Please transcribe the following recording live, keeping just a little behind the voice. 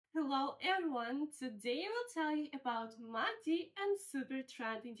Hello everyone, today I will tell you about MACD and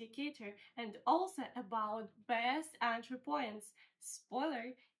SuperTrend indicator and also about best entry points.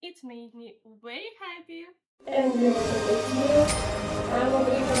 Spoiler, it made me very happy. And this is the video. I'm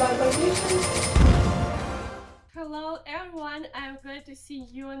opening for my position. Hello everyone, I'm glad to see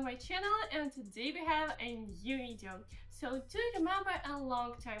you on my channel and today we have a new video. So do you remember a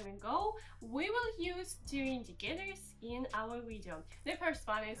long time ago we will use two indicators in our video. The first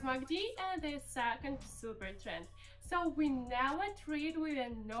one is MACD and the second SuperTrend. So we never trade with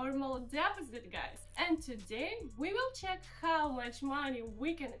a normal deposit, guys. And today we will check how much money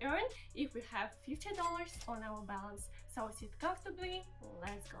we can earn if we have $50 on our balance. So sit comfortably,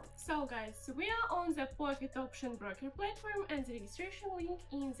 let's go. So guys, we are on the Pocket Option Broker platform and the registration link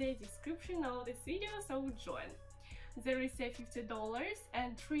in the description of this video, so join. There is a $50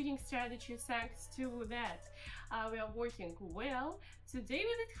 and trading strategy thanks to that. We are working well. Today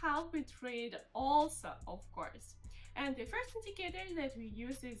with it help we trade also, of course. And the first indicator that we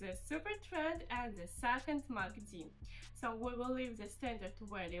use is the SuperTrend and the second MACD. So we will leave the standard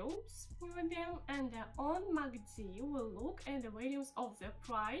values with them, and on MACD we'll look at the values of the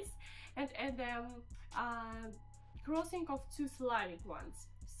price and at the crossing of two sliding ones.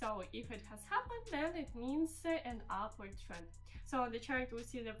 So if it has happened, then it means an upward trend. So on the chart we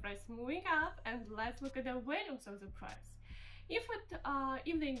see the price moving up, and let's look at the values of the price. If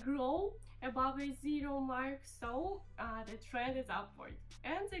they grow above the zero mark, so the trend is upward,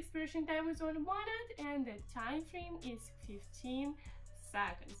 and the expiration time is on 1 minute, and the time frame is 15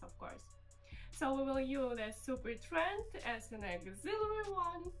 seconds, of course. So we will use the SuperTrend as an auxiliary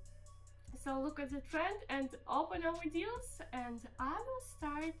one. So look at the trend and open our deals, and I will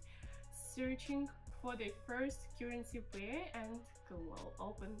start searching for the first currency pair and we'll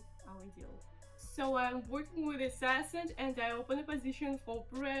open our deal. So I'm working with this asset and I open a position for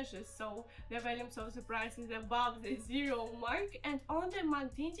precious, so the values of the price is above the zero mark, and on the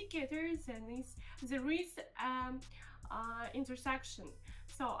MACD indicator there is intersection.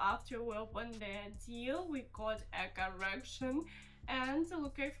 So after we open the deal we got a correction, and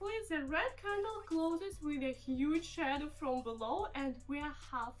look carefully, the red candle closes with a huge shadow from below and we are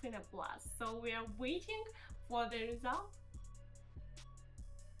half in a plus, so we are waiting for the result.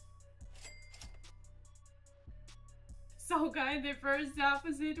 So guys, the first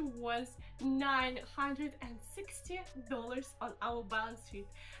deposit was $960 on our balance sheet.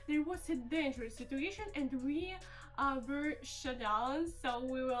 There was a dangerous situation and we were shut down, so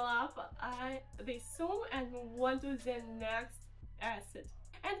we will up the sum and move on to the next asset.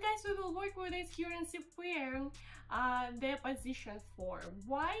 And guys, we will work with this currency pair, the position for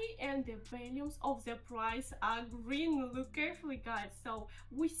Y, and the values of the price are green. Look carefully, guys. So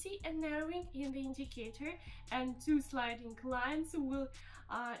we see a narrowing in the indicator and two sliding lines will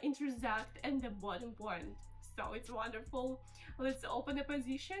intersect at the bottom point. So it's wonderful. Let's open the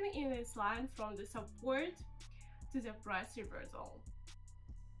position in this line from the support to the price reversal.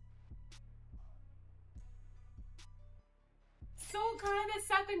 So guys, the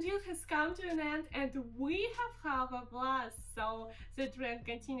second deal has come to an end and we have a plus. So the trend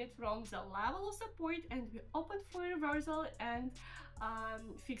continued from the level of support and we opened for reversal and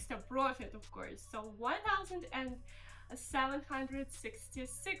fixed a profit, of course. So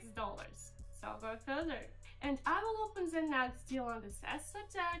 $1,766. So go further. And I will open the next deal on this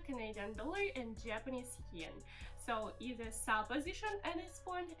asset, Canadian dollar and Japanese yen. So it's a sell position at this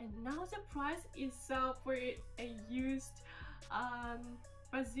point, and now the price is for a used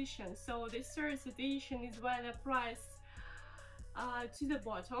position. So the third situation is when the price go to the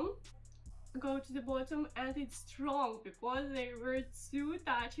bottom and it's strong because there were two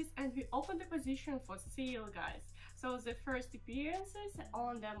touches and we opened the position for sale, guys. So the first appearances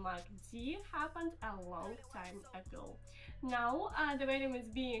on the MACD happened a long time ago. Now the value is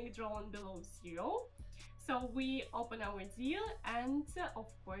being drawn below zero, so we open our deal and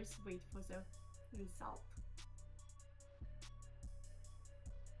of course wait for the result.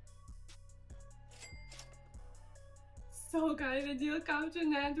 So guys, the deal comes to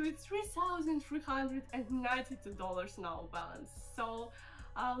an end with $3,392 now balance. So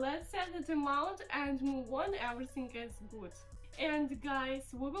let's set that amount and move on, everything is good. And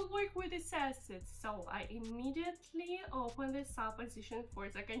guys, we will work with this asset, so I immediately open the sell position for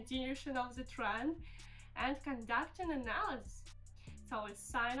the continuation of the trend and conduct an analysis. So it's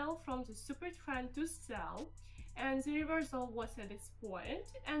signal from the SuperTrend to sell, and the reversal was at this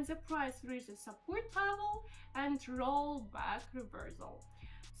point, and the price reaches support level and roll back reversal.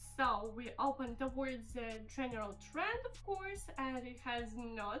 So we open towards the general trend, of course, and it has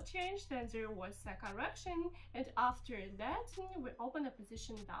not changed, and there was a correction, and after that we open a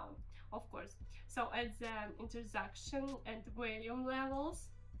position down, of course. So at the intersection and volume levels,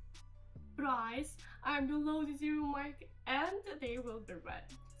 price are below the zero mark and they will be red.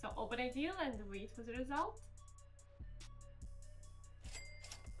 So open a deal and wait for the result.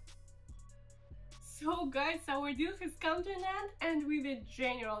 So guys, our deal has come to an end, and with the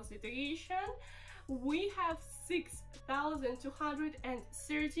general situation, we have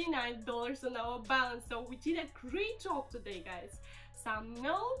 $6,239 on our balance. So we did a great job today, guys. Some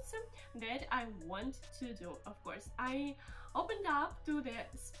notes that I want to do. Of course, I opened up to the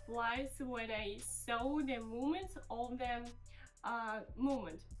splice when I saw the movements of the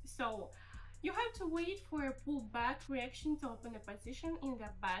movement. So you have to wait for a pullback reaction to open a position in the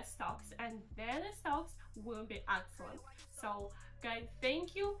best stocks, and then the stocks will be excellent. So guys,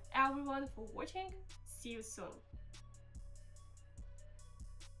 thank you everyone for watching. See you soon.